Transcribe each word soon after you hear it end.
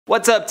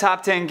What's up,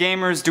 Top 10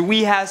 Gamers? Do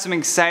we have some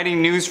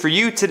exciting news for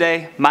you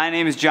today? My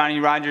name is Johnny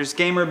Rogers,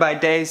 gamer by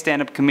day,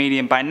 stand-up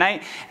comedian by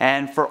night,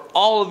 and for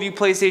all of you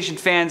PlayStation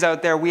fans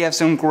out there, we have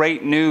some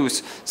great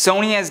news.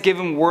 Sony has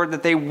given word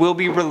that they will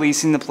be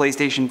releasing the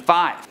PlayStation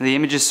 5. The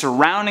images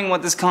surrounding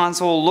what this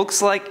console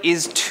looks like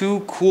is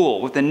too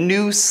cool, with a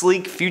new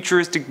sleek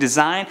futuristic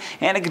design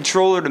and a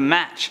controller to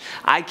match.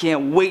 I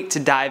can't wait to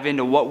dive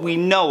into what we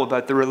know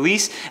about the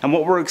release and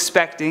what we're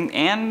expecting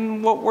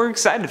and what we're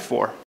excited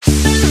for.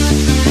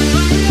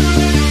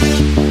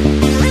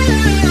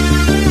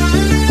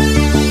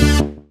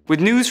 With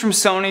news from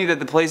Sony that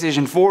the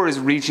PlayStation 4 is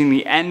reaching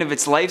the end of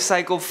its life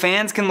cycle,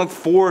 fans can look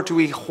forward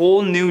to a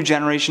whole new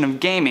generation of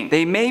gaming.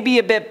 They may be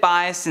a bit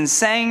biased in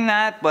saying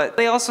that, but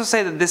they also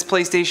say that this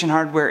PlayStation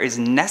hardware is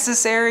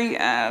necessary.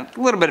 A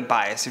little bit of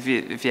bias if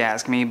you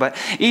ask me, but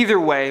either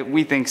way,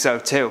 we think so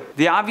too.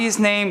 The obvious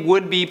name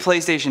would be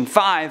PlayStation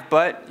 5,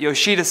 but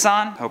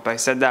Yoshida-san, hope I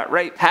said that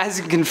right,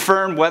 hasn't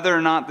confirmed whether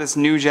or not this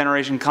new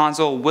generation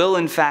console will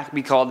in fact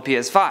be called the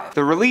PS5.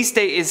 The release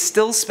date is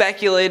still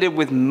speculated,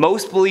 with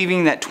most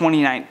believing that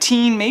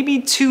 2019 may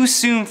be too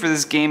soon for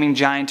this gaming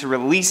giant to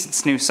release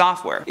its new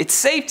software. It's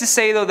safe to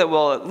say though that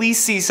we'll at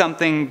least see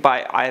something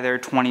by either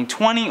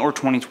 2020 or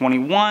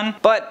 2021,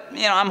 but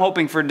I'm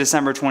hoping for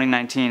December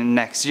 2019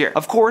 next year.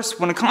 Of course,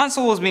 when a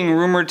console is being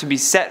rumored to be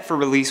set for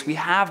release, we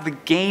have the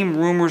game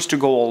rumors to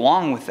go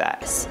along with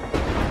that.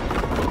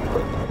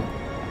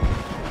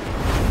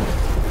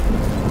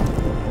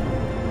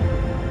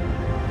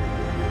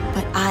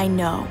 But I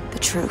know the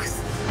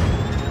truth.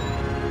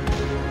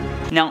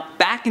 Now,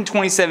 back in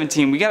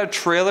 2017, we got a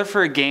trailer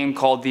for a game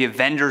called The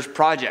Avengers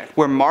Project,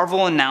 where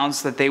Marvel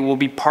announced that they will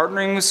be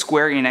partnering with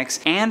Square Enix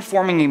and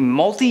forming a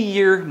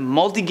multi-year,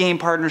 multi-game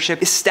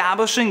partnership,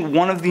 establishing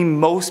one of the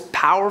most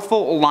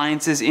powerful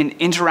alliances in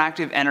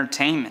interactive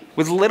entertainment.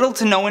 With little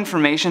to no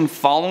information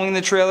following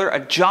the trailer,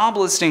 a job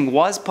listing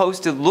was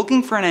posted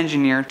looking for an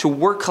engineer to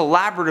work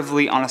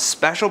collaboratively on a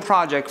special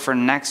project for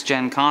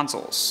next-gen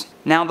consoles.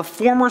 Now, the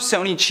former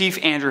Sony chief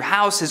Andrew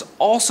House has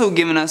also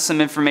given us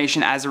some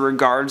information as it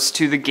regards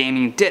to the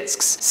gaming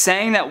discs,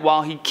 saying that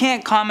while he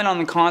can't comment on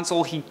the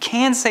console, he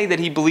can say that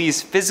he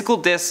believes physical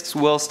discs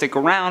will stick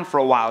around for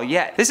a while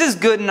yet. This is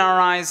good in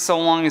our eyes so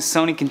long as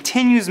Sony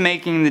continues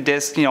making the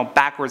disc,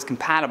 backwards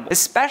compatible,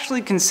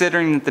 especially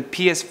considering that the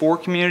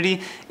PS4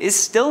 community is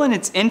still in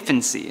its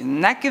infancy,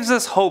 and that gives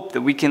us hope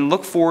that we can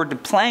look forward to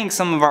playing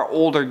some of our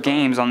older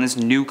games on this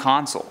new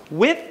console.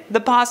 With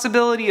the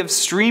possibility of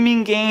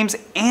streaming games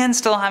and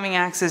still having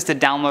access to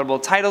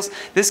downloadable titles,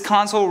 this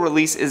console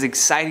release is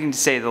exciting to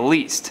say the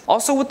least.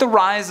 Also, with the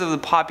rise of the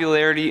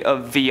popularity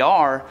of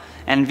VR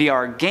and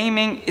VR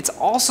gaming, it's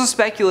also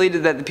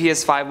speculated that the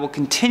PS5 will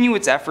continue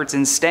its efforts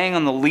in staying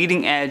on the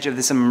leading edge of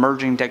this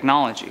emerging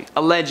technology.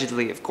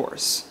 Allegedly, of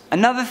course.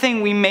 Another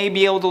thing we may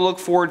be able to look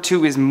forward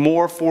to is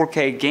more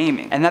 4K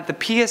gaming, and that the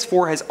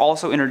PS4 has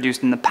also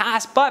introduced in the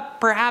past, but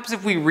perhaps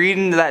if we read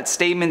into that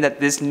statement that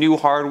this new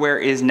hardware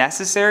is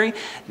necessary,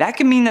 that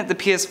could mean that the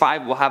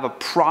PS5 will have a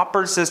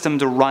proper system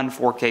to run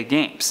 4K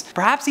games.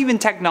 Perhaps even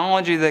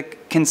technology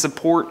that can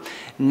support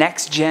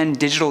next-gen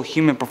digital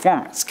human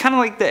performance, kind of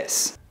like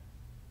this.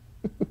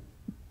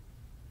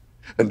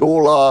 And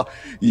all our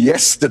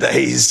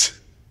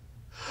yesterdays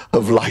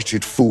have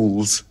lighted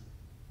fools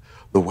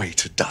the way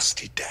to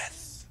dusty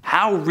death.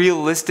 How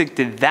realistic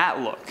did that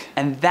look?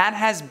 And that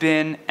has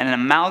been an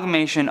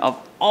amalgamation of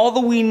all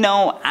that we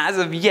know as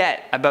of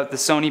yet about the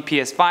Sony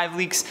PS5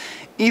 leaks.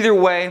 Either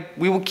way,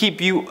 we will keep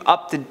you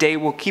up to date.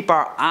 We'll keep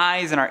our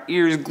eyes and our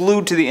ears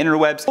glued to the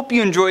interwebs. Hope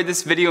you enjoyed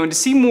this video, and to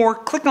see more,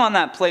 click on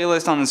that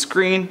playlist on the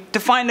screen. To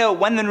find out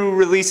when the new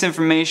release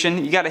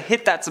information, you gotta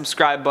hit that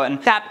subscribe button,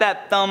 tap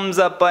that thumbs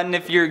up button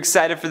if you're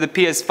excited for the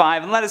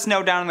PS5, and let us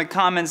know down in the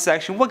comments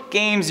section what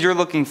games you're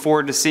looking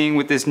forward to seeing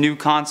with this new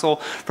console.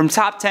 From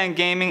Top 10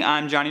 Gaming,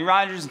 I'm Johnny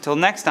Rogers. Until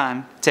next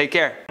time, take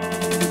care.